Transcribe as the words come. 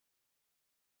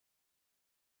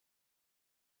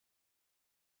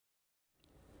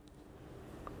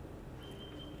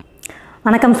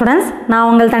வணக்கம் ஸ்டூடெண்ட்ஸ், நான்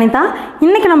உங்கள் தனிதா.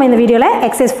 இன்னைக்கு நம்ம இந்த வீடியோவில்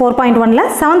எக்ஸசைஸ் 4.1ல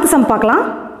 7th சம் பார்க்கலாம்.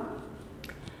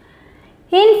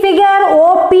 In figure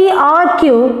OPRQ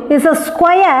is a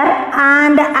square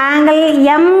and angle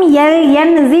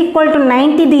MLN is equal to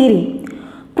 90 degree.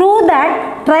 Prove that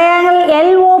triangle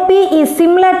LOP is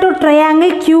similar to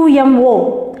triangle QMO.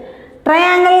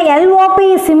 Triangle LOP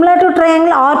is similar to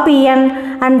triangle RPN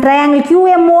and triangle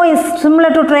QMO is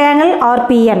similar to triangle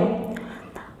RPN.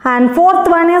 And fourth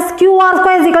one is QR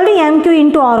square is equal to MQ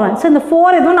into R1. So, இந்த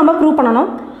 4 இதுவும் நம்ம prove பண்ணணும்.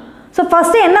 So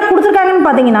first என்ன கொடுத்துருக்காங்கன்னு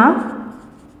பார்த்தீங்கன்னா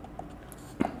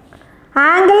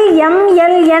angle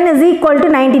MLN is equal to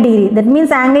 90 degree. That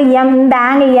means angle M, இந்த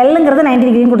angle Lங்கிறது 90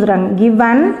 degree கொடுத்துருக்காங்க.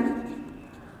 Given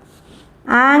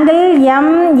angle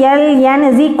MLN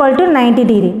is equal to 90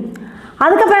 degree.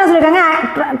 அதுக்கப்புறம் என்ன சொல்லியிருக்காங்க,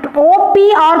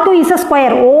 OPRQ is a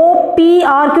square.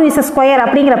 OPRQ is a square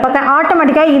அப்படிங்கிறப்ப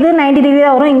ஆட்டோமேட்டிக்காக இது 90 டிகிரி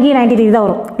தான் வரும், இங்கேயும் 90 டிகிரி தான்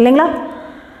வரும் இல்லைங்களா?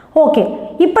 ஓகே,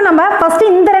 இப்போ நம்ம ஃபஸ்ட்டு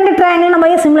இந்த ரெண்டு ட்ரையாங்கிள் நம்ம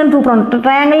சிமிலர்னு ப்ரூவ் பண்ணணும்.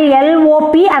 Triangle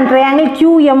LOP and triangle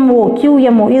QMO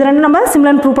இது ரெண்டு நம்ம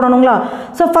சிமிலர்னு ப்ரூவ் பண்ணணுங்களா?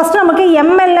 ஸோ ஃபஸ்ட்டு நமக்கு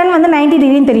MLN வந்து 90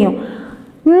 டிகிரின்னு தெரியும்.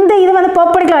 இந்த இது வந்து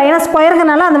பெர்பெண்டிகுலர், ஏன்னா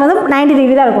ஸ்கொயருங்கிறனால அது வந்து 90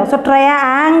 டிகிரி தான் இருக்கும். So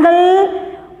triangle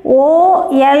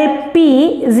OLP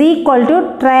is equal to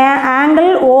triangle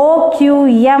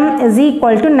OQM is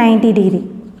equal to 90 degree.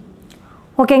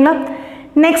 ஓகேங்களா?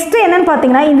 நெக்ஸ்ட் என்னன்னு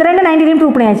பார்த்தீங்கன்னா இந்த ரெண்டு 90 டிகிரி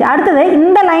ப்ரூவ் பண்ணியாச்சு. அடுத்தது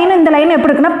இந்த லைன்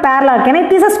எப்படி இருக்குன்னா பேரலா இருக்கு. ஏன்னா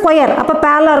இட் இஸ் அ ஸ்கொயர், அப்போ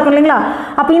பேரலா இருக்கும் இல்லைங்களா?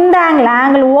 அப்போ இந்த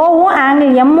ஆங்கிள் ஓவும்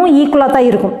ஆங்கிள் எம்மும் ஈக்குவலாக தான்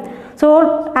இருக்கும். So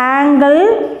angle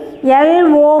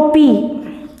LOP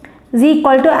is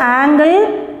equal to angle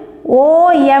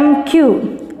OMQ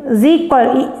is equal,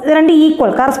 இது ரெண்டு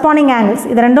ஈக்குவல் கரஸ்பாண்டிங் ஆங்கிள்ஸ்,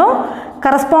 இது ரெண்டும்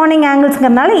கரஸ்பாண்டிங்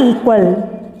ஆங்கிள்ஸ்ங்கிறதுனால ஈக்குவல்.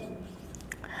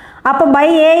 அப்போ by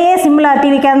AA similarity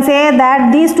we can say that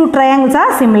these two triangles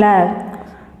are similar.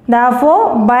 Therefore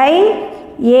by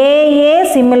AA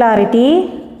similarity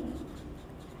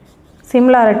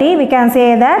we can say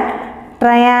that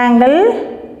triangle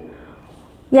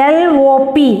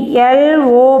LOP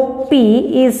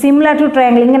is similar to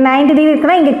triangle, இங்கே 90 degree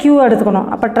இருக்குன்னா இங்கே Q எடுத்துக்கணும்.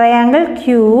 அப்போ triangle Q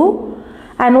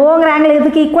and ஓங்கிற angle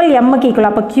இதுக்கு equal எம்முக்கு equal.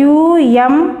 அப்போ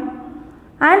QM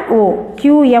and O,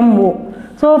 QMO.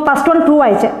 So first one prove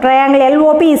ஆயிடுச்சு. Triangle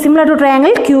LOP is similar to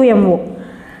triangle QMO.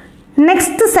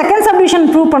 Next second subdivision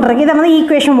prove பண்ணுறதுக்கு இதை வந்து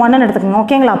ஈக்குவேஷன் 1ன்னு எடுத்துக்கோங்க.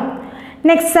 ஓகேங்களா?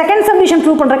 நெக்ஸ்ட் செகண்ட் சப்டிவிஷன்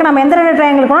ப்ரூவ் பண்ணுறதுக்கு நம்ம எந்த ரெண்டு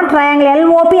ட்ரையாங்கிள் இருக்கணும், triangle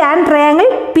LOP and triangle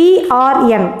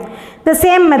PRN. The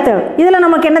same method. இதில்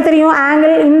நமக்கு என்ன தெரியும்,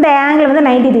 ஆங்கிள் இந்த ஆங்கிள் வந்து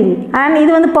 90 டிகிரி அண்ட்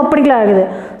இது வந்து பெர்பெண்டிகுலர் ஆகுது.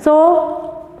 So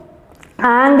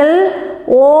angle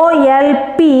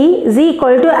OLP is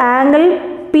equal to angle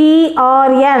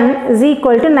PRN is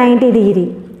equal to 90 degree.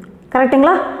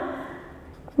 கரெக்டுங்களா?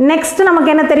 நெக்ஸ்ட் நமக்கு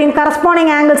என்ன தெரியும்,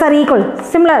 corresponding angles R equal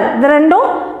similar. இது ரெண்டும்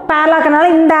பேரலாக்கனால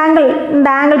இந்த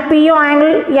ஆங்கிள் பியும்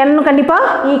ஆங்கிள் என்னும் கண்டிப்பாக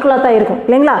ஈக்குவலாக தான் இருக்கும்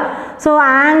இல்லைங்களா? So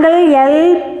angle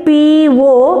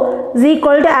LPO is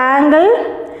equal to angle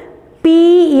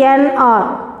PNR.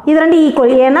 இது ரெண்டு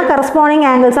ஈக்குவல், ஏன்னா corresponding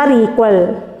angles R equal.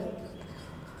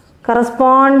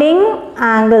 corresponding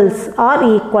angles are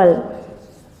equal.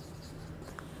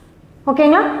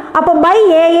 ஓகேங்களா? அப்போ by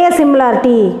AA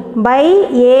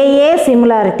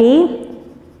similarity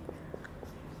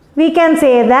we can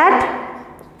say that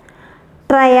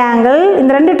triangle,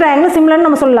 இந்த ரெண்டு triangle similar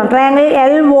நம்ம சொல்லலாம். triangle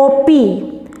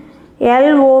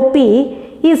LOP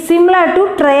is similar to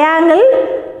triangle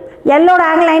Lோட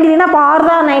angle 90 டிகிரினா அப்போ R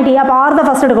தான் 90. அப்போ R தான்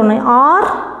ஃபஸ்ட் எடுக்கணும். R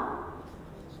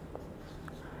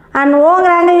அண்ட்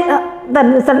ஓங்கிற ஆங்கிள்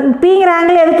பிங்கிற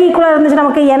ஆங்கிள் எதுக்கு ஈக்குவலாக இருந்துச்சு,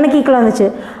 நமக்கு என்னுக்கு ஈக்குவலாக இருந்துச்சு.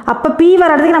 அப்போ பி வர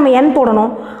இடத்துக்கு நம்ம என்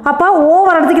போடணும். அப்போ ஓ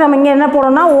வர இடத்துக்கு நம்ம இங்கே என்ன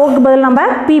போடணும்னா ஓக்கு பதில் நம்ம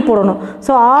பி போடணும்.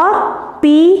 So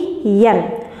RPN.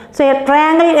 So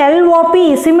triangle LOP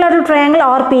is similar to triangle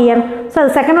RPN. So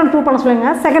அது செகண்ட் ஒன் ப்ரூவ் பண்ண சொல்லுங்க.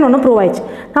 செகண்ட் ஒன்று ப்ரூவ் ஆயிடுச்சு.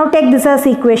 Now take this as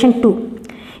equation 2.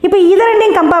 இப்போ இதை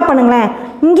ரெண்டையும் கம்பேர் பண்ணுங்களேன்.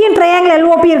 இங்கேயும் ட்ரையாங்கிள்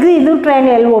LOP இருக்குது, இதுவும்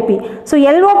ட்ரையாங்கிள் LOP. ஸோ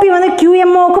LOP வந்து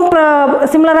QMOக்கும்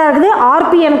சிமிலராக இருக்குது,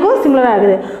 RPNக்கும் சிமிலராக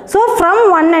இருக்குது. ஸோ ஃப்ரம்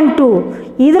 1 and 2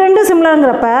 இது ரெண்டும்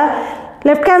சிமிலருங்கிறப்ப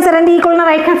லெஃப்ட் ஹேண்ட் சைடு ரெண்டு ஈக்குவல்னா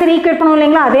ரைட் ஹேண்ட் சைடு ஈக்குவேட் பண்ணுவோம்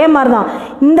இல்லைங்களா? அதே மாதிரி தான்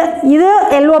இது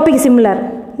LOPக்கு சிமிலர்,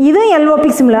 இது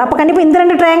LOPக்கு சிமிலர். அப்போ கண்டிப்பாக இந்த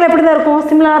ரெண்டு ட்ரையாங்கிள் எப்படி தான் இருக்கும்,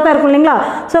 சிமிலராக தான் இருக்கும் இல்லைங்களா?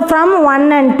 So from 1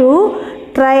 and 2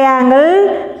 triangle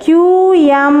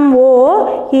QMO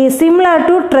is similar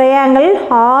to triangle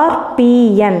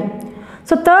RPN.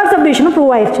 So third சப்டிவிஷனும்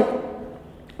prove ஆயிடுச்சு.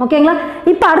 ஓகேங்களா?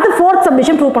 இப்போ அடுத்து ஃபோர்த்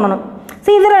சப்டிவிஷன் ப்ரூவ் பண்ணணும். ஸோ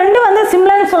இது ரெண்டு வந்து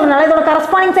சிமிலர்னு சொல்கிறதுனால இதோட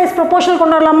கரஸ்பாண்டிங் சைஸ் ப்ரொபோர்ஷனல்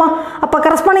கொண்டு வரலாமா? அப்போ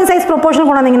கரஸ்பாண்டிங் சைஸ் ப்ரொபோர்ஷனல்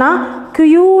கொண்டு வந்தீங்கன்னா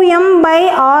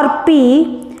QM/RP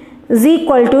is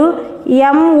equal to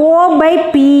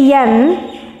MO/PN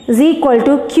is equal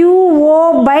to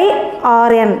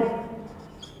QO/RN.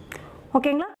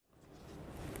 ஓகேங்களா?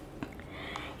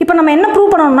 இப்போ நம்ம என்ன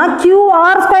ப்ரூவ் பண்ணணும்னா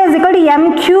QR square is equal to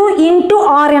MQ into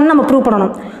RN நம்ம ப்ரூவ்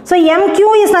பண்ணணும். So MQ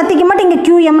is nothing but இங்கே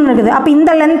QM இருக்குது. அப்போ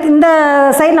இந்த லென்த் இந்த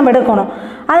சைடு நம்ம எடுக்கணும்.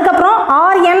 அதுக்கப்புறம்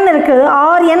RN இருக்குது.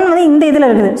 RN வந்து இந்த இதில்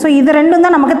இருக்குது. ஸோ இது ரெண்டும்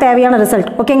தான் நமக்கு தேவையான ரிசல்ட்.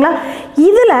 ஓகேங்களா?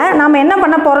 இதில் நம்ம என்ன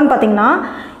பண்ண போகிறோம்னு பார்த்தீங்கன்னா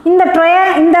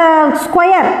இந்த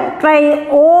square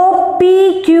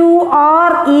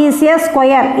OPQR is a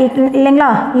square இல்லைங்களா?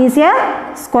 Is a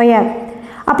square.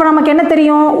 அப்போ நமக்கு என்ன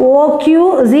தெரியும்? OQ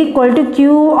is equal to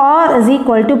QR is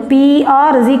equal to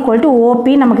PR is equal to OP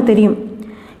நமக்கு தெரியும்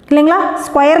இல்லைங்களா?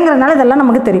 ஸ்கொயருங்கிறதுனால இதெல்லாம்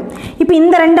நமக்கு தெரியும். இப்போ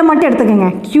இந்த ரெண்டை மட்டும் எடுத்துக்கோங்க.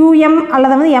 QM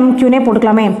அல்லது வந்து MQனே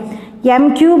போட்டுக்கலாமே.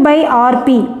 MQ by RP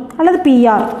அல்லது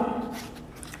PR.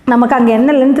 நமக்கு அங்கே என்ன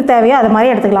லென்த்து தேவையோ அது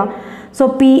மாதிரி எடுத்துக்கலாம். So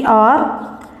PR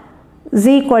is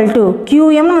equal to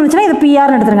QMனு வந்துச்சுன்னா இது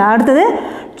PRன்னு எடுத்துருங்க. அடுத்தது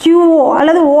QO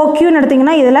அல்லது OQன்னு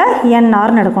எடுத்திங்கன்னா இதில்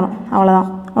NRன்னு எடுக்கணும். அவ்வளோதான்.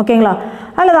 ஓகேங்களா?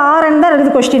 அல்லது RN தான்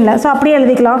இருக்குது கொஸ்டினில். ஸோ அப்படியே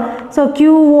எழுதிக்கலாம். So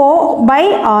QO by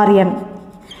RN.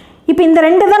 இப்போ இந்த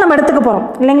ரெண்டு தான் நம்ம எடுத்துக்க போகிறோம்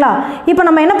இல்லைங்களா? இப்போ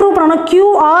நம்ம என்ன ப்ரூவ் பண்ணணும்?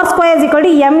 QR square is equal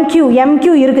to MQ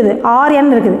இருக்குது, RN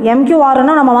இருக்குது. MQ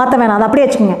RNனும் நம்ம மாற்ற வேணாம், அதை அப்படியே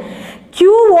வச்சுக்கோங்க.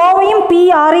 QOவையும்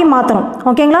PRையும் மாற்றணும்.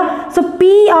 ஓகேங்களா? ஸோ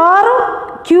PRும்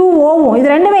QOவும் இது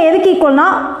ரெண்டுமே எதுக்கு ஈக்குவல்னா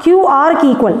QRக்கு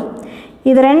ஈக்குவல்.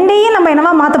 இது ரெண்டையும் நம்ம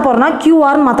என்னவா மாற்ற போகிறோம்னா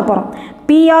QRன்னு மாற்ற போகிறோம்.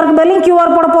 PRக்கு பதிலையும் QR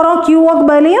போட போகிறோம், QOக்கு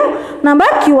பதிலையும் நம்ம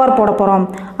QR போட போகிறோம்.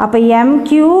 அப்போ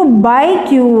MQ by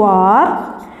QR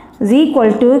is equal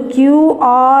to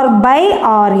QR by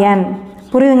RN.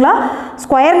 புரியுதுங்களா?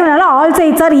 ஸ்கொயருங்கிறனால all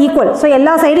sides are equal. So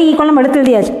எல்லா சைடும் ஈக்குவல் நம்ம எடுத்து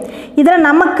எழுதியாச்சு. இதில்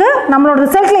நமக்கு நம்மளோட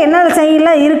ரிசல்ட்டில் என்ன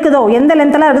சைடில் இருக்குதோ எந்த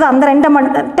லென்த்தெல்லாம் இருக்குதோ அந்த ரெண்டை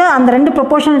மட்டும் அந்த ரெண்டு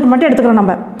ப்ரொப்போர்ஷனேட் மட்டும் எடுத்துக்கிறோம்.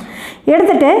 நம்ம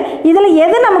எடுத்துகிட்டு இதில்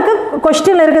எது நமக்கு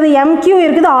கொஸ்டினில் இருக்குது? MQ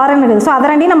இருக்குது, RN இருக்குது. ஸோ அதை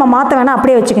ரெண்டையும் நம்ம மாற்ற வேணாம்,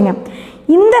 அப்படியே வச்சுக்கோங்க.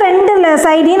 இந்த ரெண்டு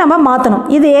சைடையும் நம்ம மாற்றணும்.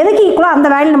 இது எதுக்கு ஈக்குவலோ அந்த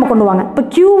வேல்யூ நம்ம கொண்டு வாங்க. இப்போ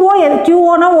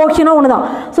QOனா OQனோ ஒன்று தான்.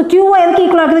 ஸோ QO எதுக்கு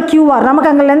ஈக்குவலாக இருக்குது? QR. நமக்கு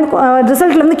அங்கேருந்து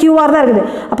ரிசல்ட்லேருந்து QR தான் இருக்குது.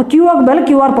 அப்போ QOக்கு பதில்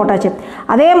QR போட்டாச்சு.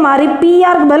 அதே மாதிரி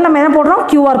PRக்கு பதில் நம்ம என்ன போடுறோம்?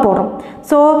 QR போடுறோம்.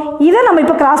 ஸோ இதை நம்ம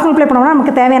இப்போ கிராஸ் மல்டிப்ளை பண்ணோம்னா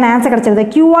நமக்கு தேவையான ஆன்சர் கிடச்சிருது.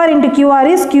 QR into QR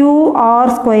is QR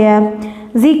square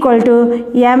is equal to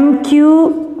MQ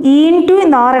into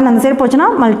இந்த RN அந்த சைடு போச்சுன்னா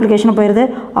மல்டிப்ளிகேஷன் போயிடுது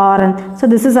RN. So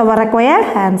this is our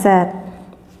required answer.